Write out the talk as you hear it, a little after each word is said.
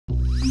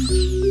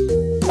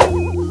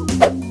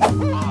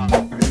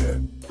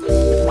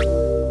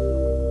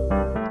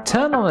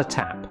Turn on a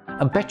tap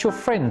and bet your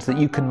friends that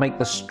you can make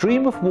the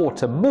stream of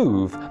water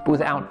move but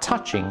without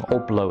touching or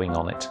blowing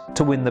on it.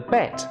 To win the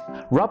bet,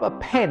 rub a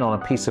pen on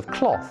a piece of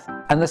cloth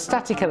and the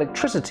static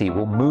electricity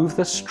will move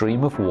the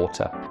stream of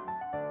water.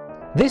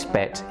 This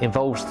bet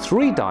involves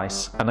 3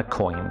 dice and a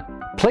coin.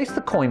 Place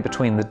the coin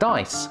between the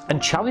dice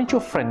and challenge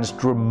your friends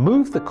to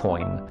remove the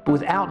coin but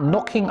without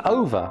knocking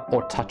over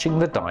or touching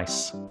the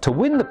dice. To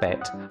win the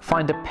bet,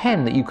 find a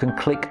pen that you can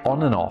click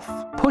on and off,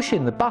 push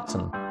in the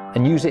button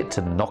and use it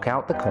to knock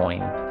out the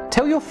coin.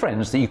 Tell your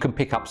friends that you can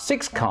pick up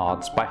 6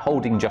 cards by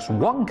holding just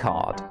 1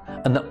 card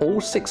and that all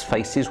 6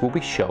 faces will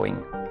be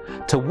showing.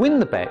 To win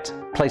the bet,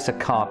 place a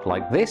card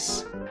like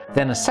this,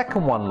 then a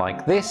second one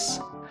like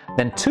this,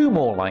 then 2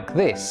 more like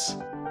this,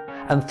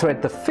 and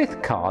thread the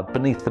 5th card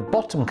beneath the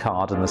bottom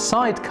card and the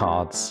side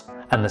cards,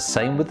 and the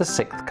same with the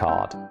 6th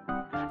card.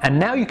 And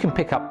now you can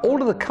pick up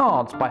all of the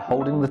cards by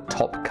holding the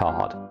top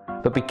card,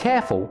 but be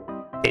careful,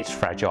 it's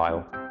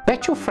fragile.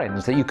 Bet your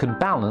friends that you can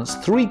balance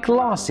 3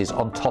 glasses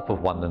on top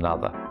of one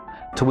another.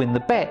 To win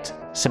the bet,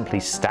 simply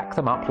stack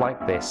them up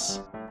like this.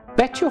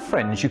 Bet your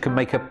friends you can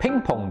make a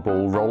ping pong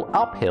ball roll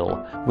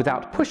uphill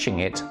without pushing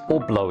it or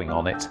blowing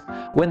on it.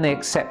 When they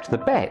accept the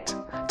bet,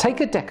 take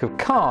a deck of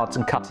cards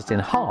and cut it in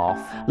half,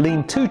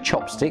 lean 2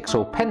 chopsticks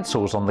or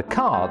pencils on the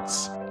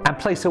cards, and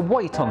place a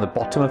weight on the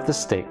bottom of the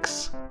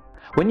sticks.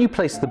 When you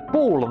place the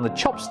ball on the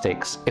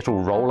chopsticks,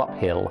 it'll roll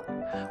uphill.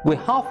 We're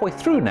halfway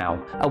through now,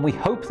 and we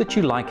hope that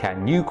you like our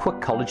new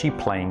Quirkology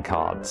playing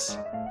cards.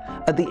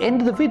 At the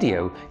end of the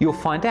video, you'll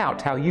find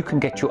out how you can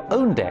get your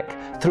own deck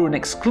through an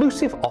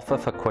exclusive offer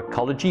for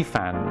Quirkology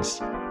fans.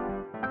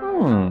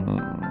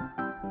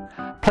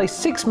 Place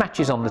 6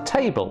 matches on the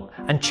table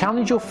and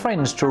challenge your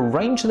friends to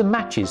arrange the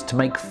matches to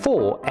make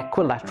 4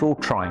 equilateral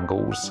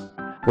triangles.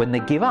 When they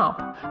give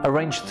up,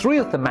 arrange 3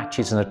 of the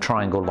matches in a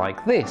triangle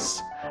like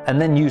this, and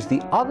then use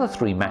the other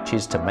 3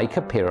 matches to make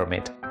a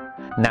pyramid.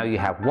 Now you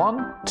have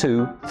 1,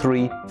 2,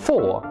 3,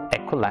 4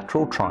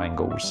 equilateral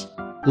triangles.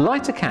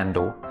 Light a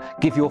candle,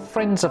 give your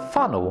friends a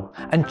funnel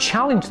and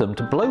challenge them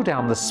to blow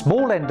down the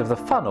small end of the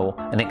funnel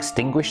and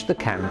extinguish the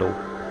candle.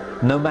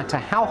 No matter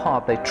how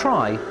hard they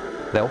try,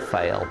 they'll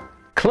fail.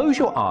 Close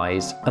your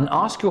eyes and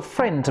ask your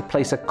friend to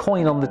place a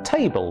coin on the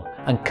table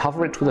and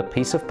cover it with a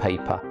piece of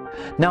paper.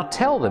 Now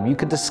tell them you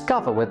can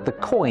discover whether the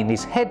coin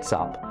is heads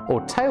up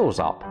or tails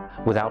up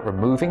without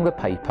removing the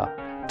paper.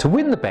 To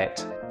win the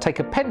bet, take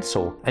a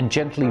pencil and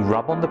gently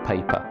rub on the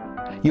paper.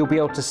 You'll be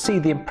able to see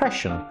the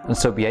impression and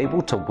so be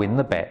able to win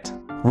the bet.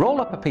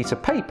 Roll up a piece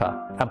of paper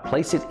and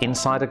place it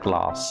inside a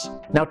glass.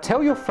 Now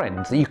tell your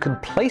friends that you can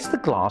place the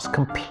glass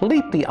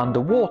completely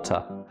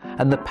underwater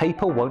and the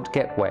paper won't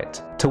get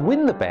wet. To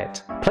win the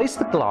bet, place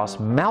the glass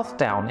mouth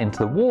down into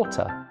the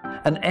water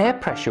and air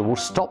pressure will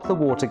stop the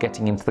water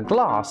getting into the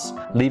glass,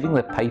 leaving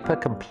the paper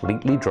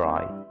completely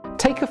dry.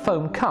 Take a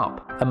foam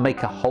cup and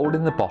make a hole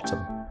in the bottom.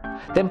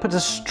 Then put a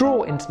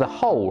straw into the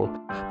hole,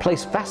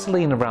 place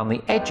Vaseline around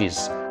the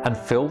edges and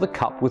fill the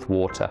cup with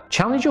water.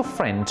 Challenge your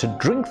friend to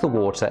drink the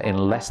water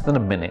in less than a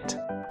minute.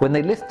 When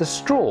they lift the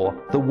straw,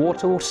 the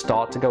water will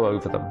start to go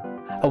over them.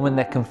 And when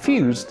they're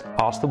confused,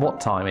 ask them what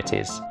time it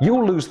is.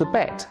 You'll lose the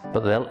bet,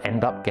 but they'll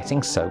end up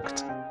getting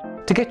soaked.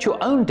 To get your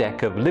own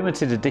deck of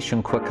limited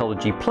edition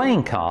Quirkology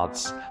playing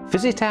cards,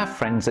 visit our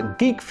friends at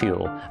Geek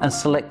Fuel and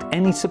select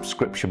any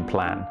subscription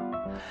plan.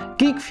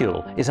 Geek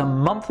Fuel is a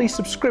monthly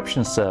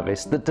subscription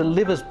service that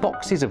delivers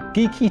boxes of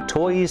geeky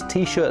toys,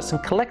 t-shirts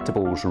and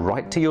collectibles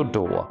right to your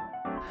door.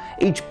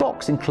 Each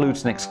box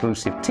includes an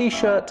exclusive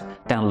t-shirt,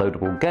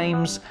 downloadable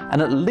games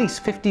and at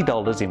least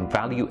 $50 in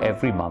value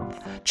every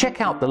month. Check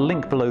out the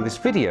link below this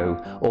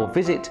video or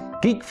visit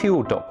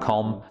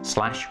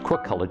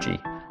geekfuel.com/Quirkology.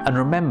 And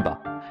remember,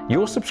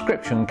 your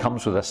subscription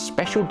comes with a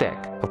special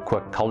deck of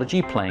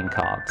Quirkology playing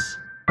cards.